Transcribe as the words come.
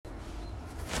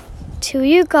to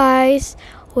you guys,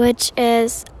 which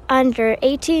is under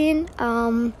 18.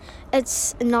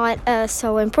 It's not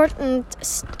so important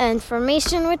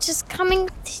information which is coming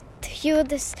to you.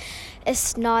 This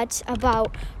is not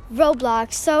about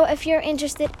Roblox. So if you're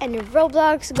interested in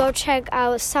Roblox, go check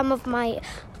out some of my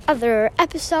other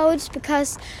episodes,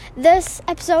 because this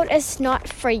episode is not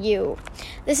for you.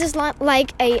 This is not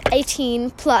like a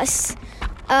 18 plus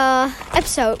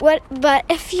episode. But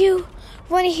if you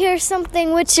want to hear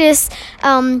something which is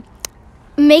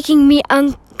making me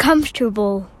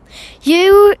uncomfortable,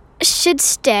 you should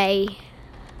stay.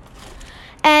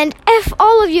 And if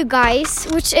all of you guys,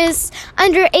 which is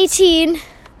under 18,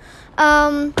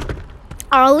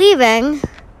 are leaving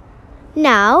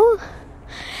now,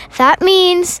 that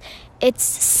means it's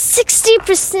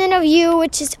 60% of you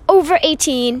which is over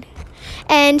 18.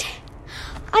 And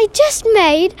I just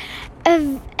made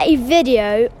a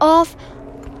video of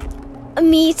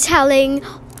me telling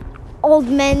old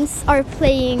men are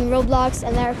playing Roblox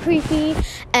and they're creepy,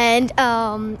 and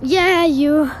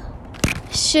you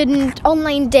shouldn't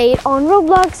online date on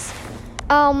Roblox.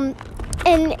 And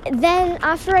then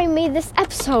after I made this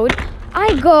episode,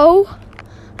 I go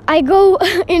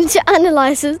into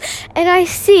analysis and I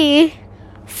see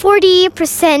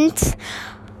 40%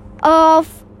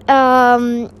 of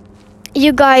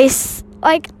you guys,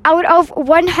 like out of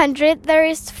 100 there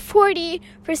is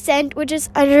 40% which is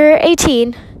under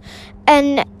 18,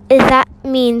 and that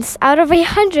means out of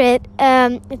 100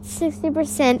 it's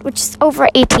 60% which is over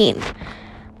 18.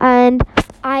 And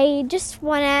I just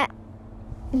want to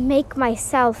make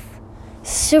myself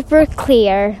super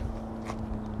clear.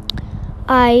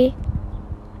 I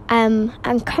am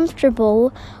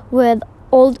uncomfortable with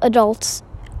old adults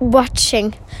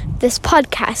watching this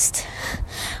podcast.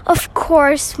 Of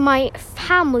course, my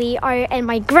family and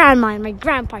my grandma and my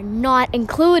grandpa are not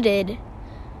included.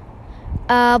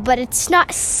 But it's not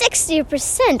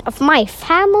 60% of my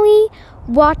family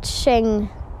watching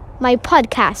my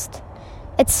podcast.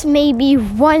 It's maybe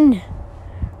 1%.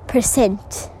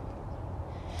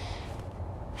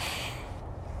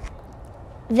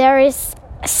 There is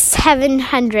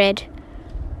 700.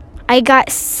 I got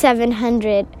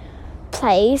 700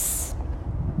 plays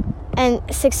and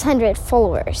 600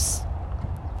 followers.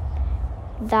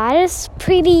 That is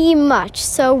pretty much.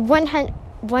 So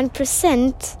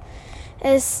 1%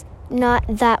 is not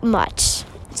that much.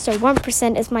 So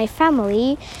 1% is my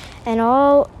family, and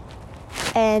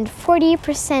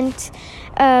 40%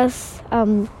 of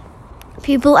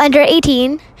people under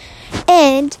 18,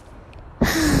 and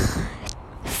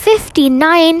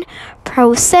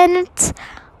 59%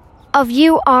 of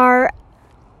you are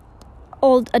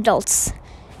old adults.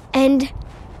 And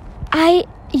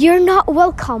you're not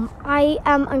welcome. I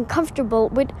am uncomfortable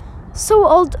with so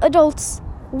old adults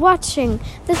watching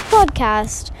this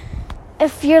podcast.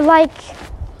 If you're like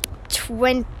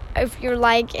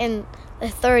in the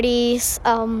 30s,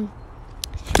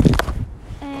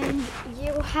 and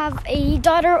you have a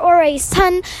daughter or a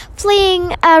son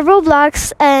playing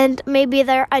Roblox, and maybe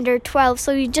they're under 12,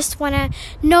 so you just want to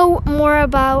know more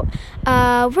about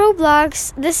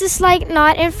Roblox, this is like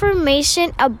not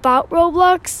information about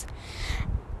Roblox.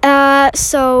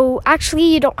 So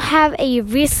actually you don't have a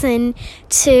reason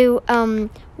to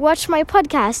watch my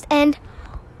podcast. And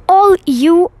all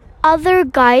you other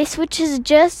guys, which is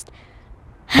just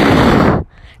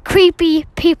creepy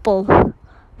people,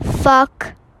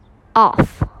 fuck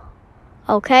off.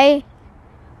 Okay?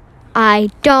 I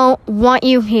don't want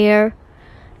you here.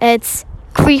 It's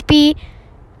creepy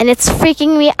and it's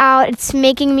freaking me out. It's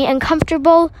making me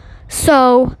uncomfortable.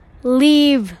 So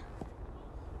leave.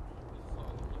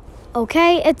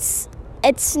 Okay?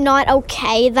 It's not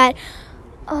okay that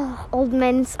old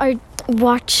men are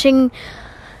watching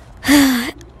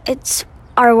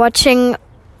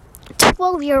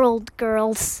 12-year-old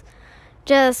girls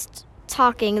just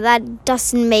talking. That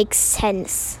doesn't make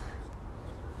sense.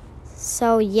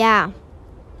 So yeah.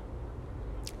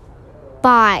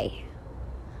 Bye.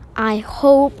 I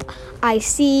hope I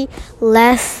see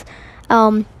less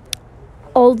old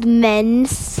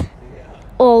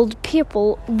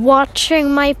people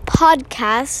watching my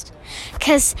podcast,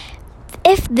 because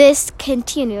if this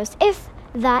continues, if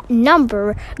that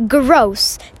number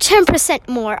grows 10%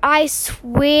 more, I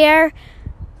swear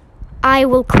I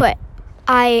will quit.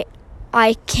 I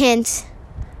can't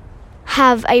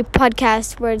have a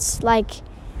podcast where it's like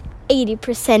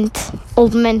 80%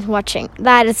 old men watching.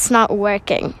 That is not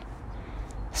working.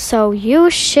 So you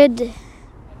should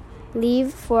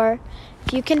leave.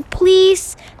 If you can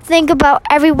please think about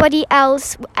everybody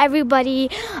else, everybody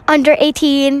under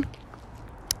 18,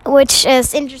 which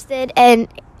is interested in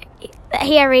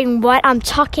hearing what I'm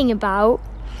talking about,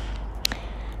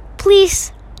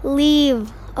 please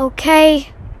leave, okay?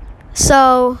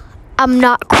 So I'm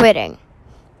not quitting,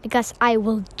 because I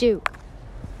will do.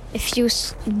 If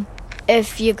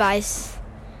you guys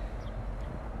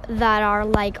that are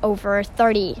like over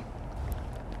 30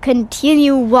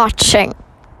 continue watching.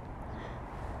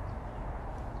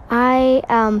 I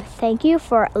thank you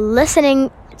for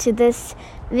listening to this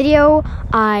video.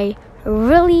 I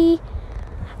really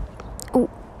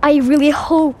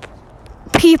hope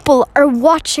people are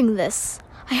watching this.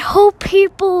 I hope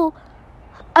people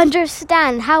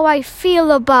understand how I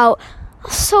feel about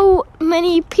so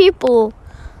many people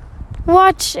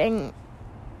watching,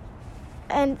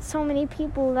 and so many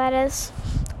people that is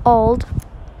old.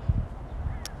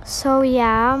 So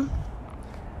yeah,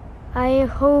 I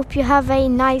hope you have a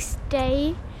nice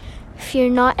day. If you're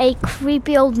not a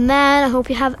creepy old man, I hope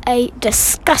you have a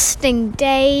disgusting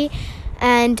day.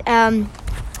 And I'm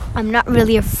not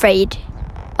really afraid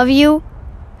of you.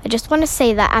 I just want to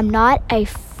say that I'm not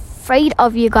afraid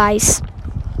of you guys.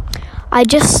 I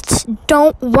just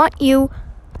don't want you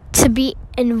to be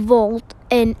involved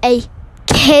in a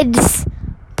kids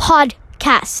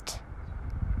podcast.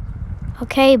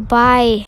 Okay, bye.